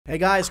Hey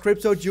guys,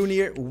 Crypto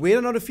Junior with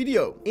another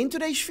video. In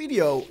today's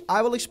video,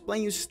 I will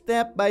explain you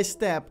step by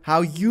step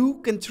how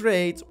you can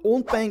trade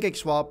on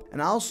Pancakeswap and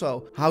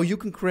also how you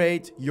can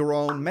create your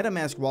own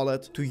Metamask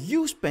wallet to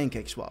use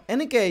Pancakeswap.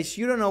 And in case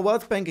you don't know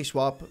what's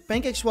Pancakeswap,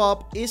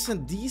 Pancakeswap is a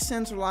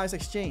decentralized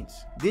exchange.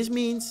 This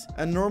means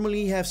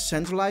normally you have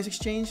centralized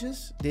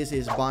exchanges. This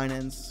is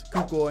Binance,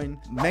 KuCoin,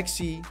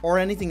 Maxi or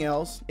anything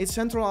else. It's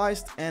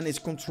centralized and it's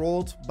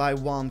controlled by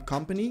one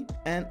company,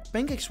 and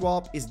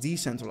Pancakeswap is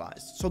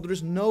decentralized. So there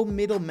is no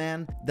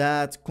middleman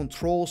that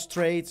controls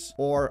trades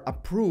or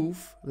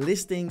approve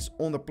listings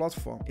on the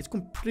platform. It's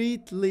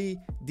completely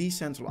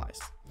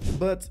decentralized.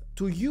 But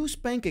to use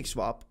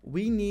Pancakeswap,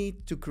 we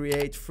need to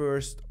create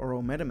first our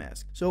own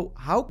Metamask. So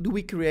how do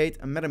we create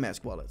a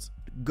Metamask wallet?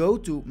 Go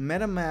to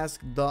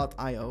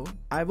metamask.io.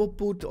 I will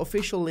put the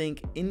official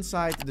link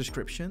inside the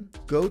description.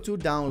 Go to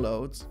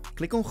download,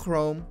 click on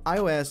Chrome,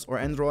 iOS or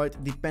Android,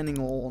 depending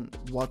on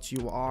what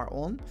you are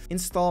on.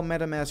 Install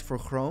Metamask for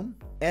Chrome,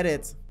 add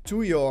it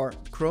to your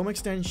Chrome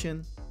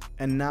extension,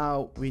 and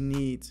now we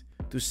need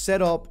to set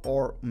up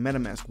our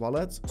Metamask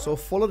wallet. So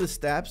follow the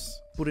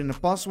steps, put in a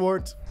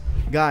password.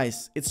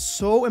 Guys, it's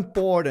so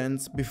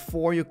important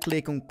before you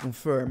click on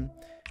confirm,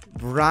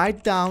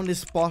 write down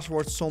this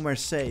password somewhere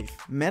safe.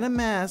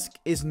 Metamask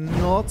is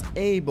not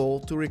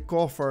able to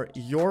recover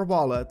your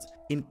wallet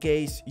in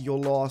case you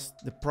lost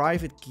the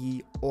private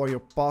key or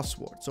your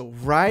password. So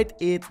write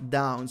it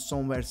down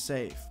somewhere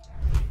safe.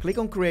 Click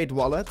on create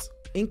wallet.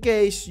 In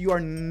case you are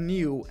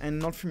new and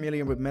not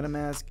familiar with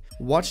Metamask,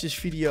 watch this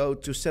video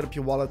to set up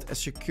your wallet as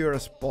secure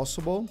as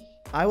possible.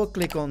 I will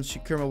click on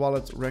secure my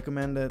wallet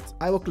recommended.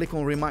 I will click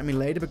on remind me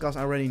later because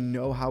I already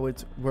know how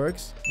it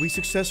works. We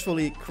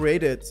successfully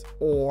created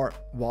our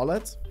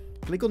wallet.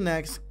 Click on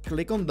next,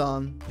 click on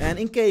done. And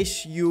in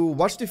case you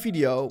watch the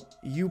video,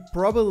 you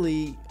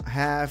probably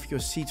have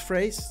your seed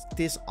phrase.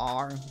 These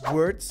are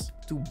words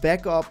to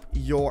back up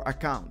your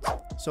account.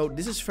 So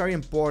this is very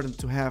important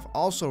to have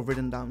also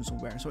written down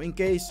somewhere. So in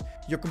case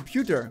your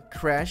computer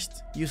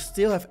crashed, you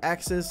still have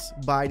access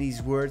by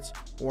these words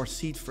or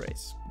seed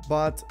phrase.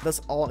 But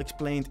that's all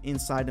explained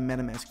inside the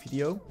Metamask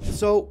video.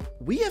 So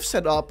we have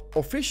set up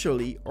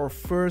officially our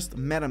first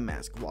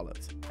Metamask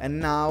wallet. And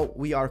now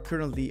we are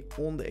currently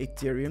on the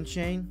Ethereum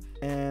chain,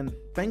 and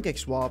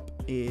Pancakeswap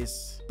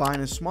is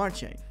Binance Smart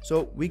Chain.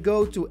 So we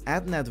go to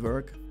add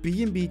network,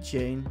 BNB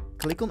chain,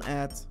 click on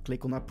add,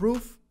 click on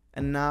approve.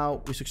 And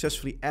now we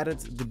successfully added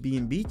the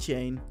BNB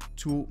chain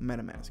to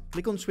Metamask.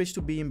 Click on switch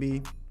to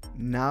BNB.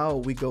 Now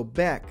we go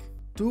back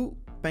to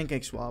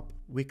Pancakeswap.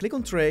 We click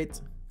on trade,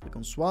 click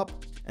on swap,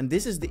 and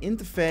this is the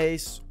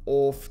interface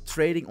of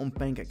trading on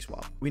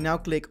Pancakeswap. We now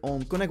click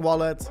on connect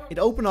wallet. It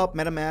opened up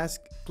Metamask,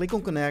 click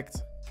on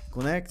connect,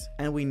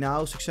 and we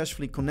now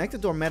successfully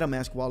connected our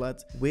Metamask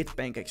wallet with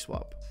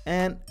Pancakeswap.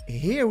 And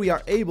here we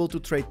are able to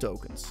trade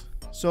tokens.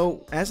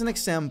 So as an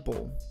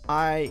example,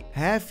 I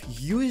have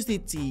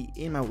USDT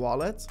in my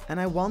wallet and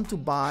I want to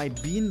buy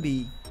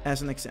BNB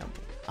as an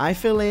example. I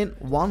fill in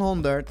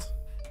 100.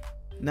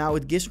 Now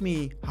it gives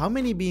me how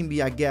many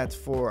BNB I get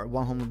for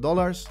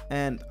 $100,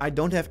 and I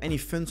don't have any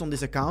funds on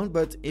this account,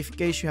 but if in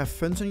case you have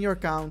funds on your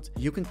account,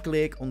 you can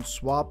click on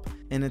swap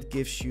and it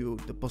gives you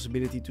the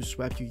possibility to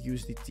swap your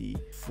USDT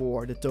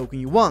for the token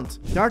you want.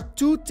 There are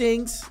two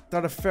things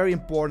that are very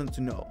important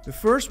to know. The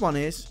first one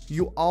is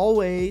you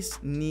always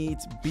need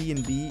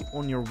BNB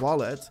on your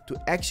wallet to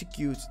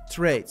execute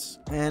trades,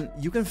 and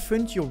you can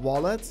fund your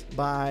wallet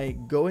by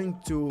going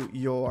to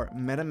your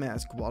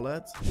Metamask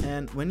wallet,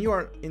 and when you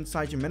are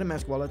inside your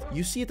Metamask wallet,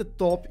 you see at the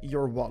top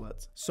your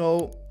wallet.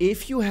 So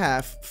if you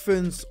have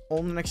funds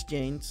on an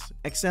exchange,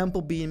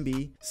 example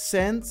BNB,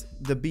 send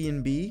the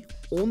BNB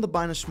on the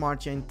Binance Smart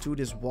Chain to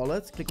this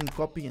wallet, click on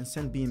copy and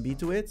send BNB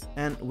to it.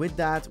 And with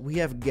that, we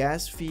have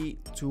gas fee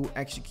to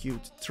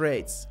execute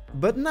trades.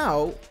 But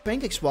now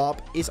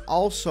Pancakeswap is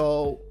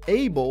also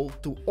able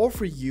to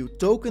offer you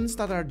tokens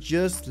that are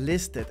just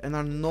listed and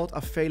are not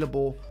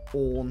available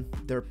on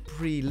their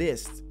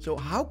pre-list. So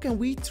how can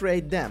we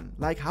trade them?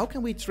 Like, how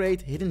can we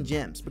trade hidden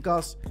gems?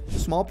 Because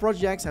small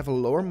projects have a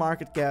lower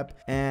market cap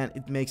and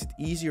it makes it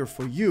easier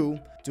for you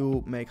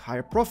to make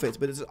higher profits,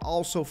 but it's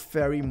also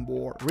very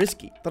more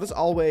risky. That is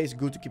always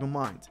good to keep in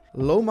mind.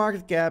 Low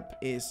market cap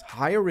is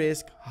higher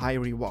risk, high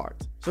reward.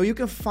 So you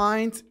can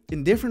find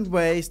in different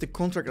ways the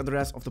contract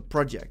address of the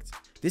project.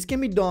 This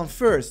can be done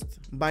first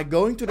by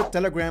going to the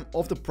Telegram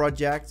of the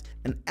project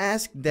and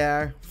ask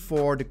there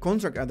for the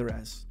contract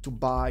address to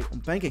buy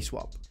on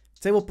Pancakeswap.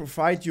 They will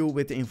provide you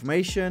with the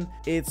information.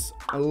 It's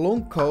a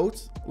long code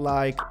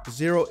like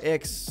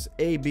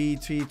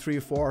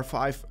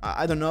 0xAB3345.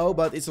 I don't know,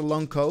 but it's a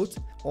long code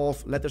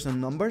of letters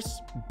and numbers.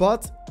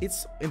 But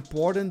it's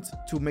important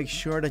to make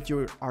sure that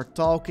you are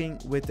talking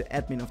with the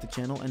admin of the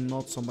channel and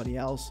not somebody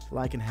else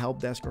like an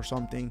help desk or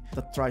something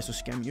that tries to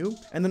scam you.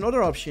 And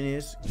another option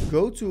is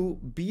go to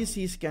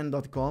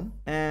bscscan.com,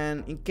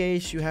 and in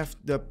case you have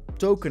the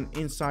token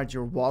inside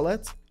your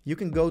wallet, you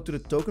can go to the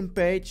token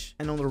page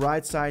and on the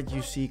right side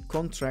you see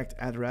contract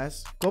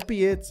address.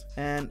 Copy it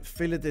and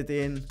fill it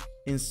in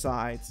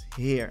inside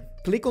here.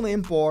 click on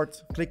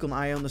import, click on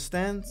I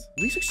understand.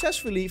 We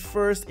successfully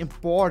first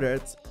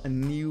imported a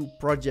new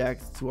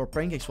project to our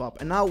Pancakeswap.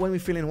 And now when we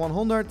fill in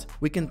 100,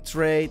 we can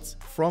trade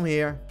from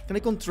here.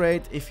 Click on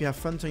trade if you have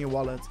funds on your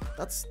wallet.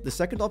 That's the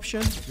second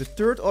option. The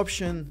third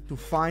option to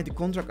find the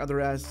contract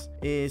address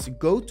is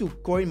go to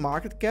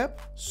CoinMarketCap,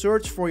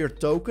 search for your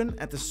token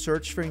at the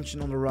search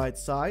function on the right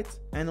side.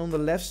 And on the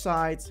left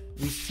side,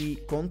 we see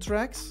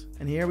contracts.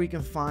 And here we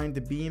can find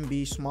the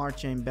BNB Smart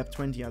Chain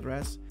BEP20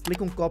 address.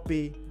 Click on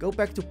copy, go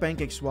back to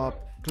Pancakeswap,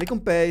 click on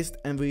paste,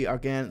 and we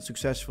again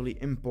successfully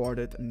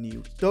imported a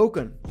new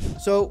token.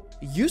 So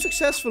you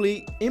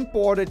successfully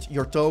imported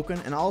your token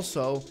and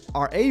also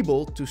are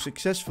able to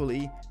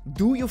successfully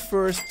do your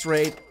first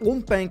trade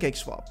on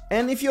Pancakeswap.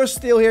 And if you're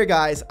still here,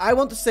 guys, I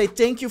want to say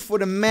thank you for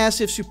the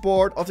massive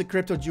support of the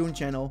Crypto June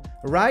channel.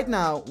 Right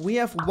now, we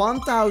have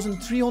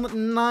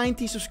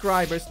 1,390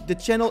 subscribers. The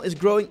channel is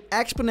growing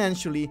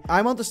exponentially.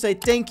 I want to say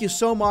thank you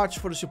so much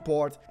for the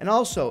support. And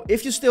also,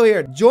 if you're still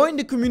here, join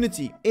the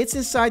community. It's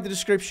inside the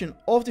description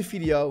of the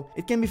video.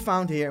 It can be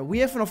found here. We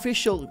have an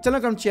official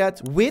Telegram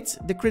chat with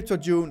the Crypto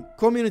June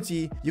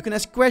community. You can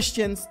ask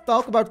questions,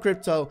 talk about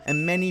crypto,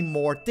 and many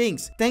more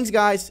things. Thanks,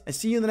 guys, and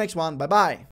see you in the next one. Bye bye.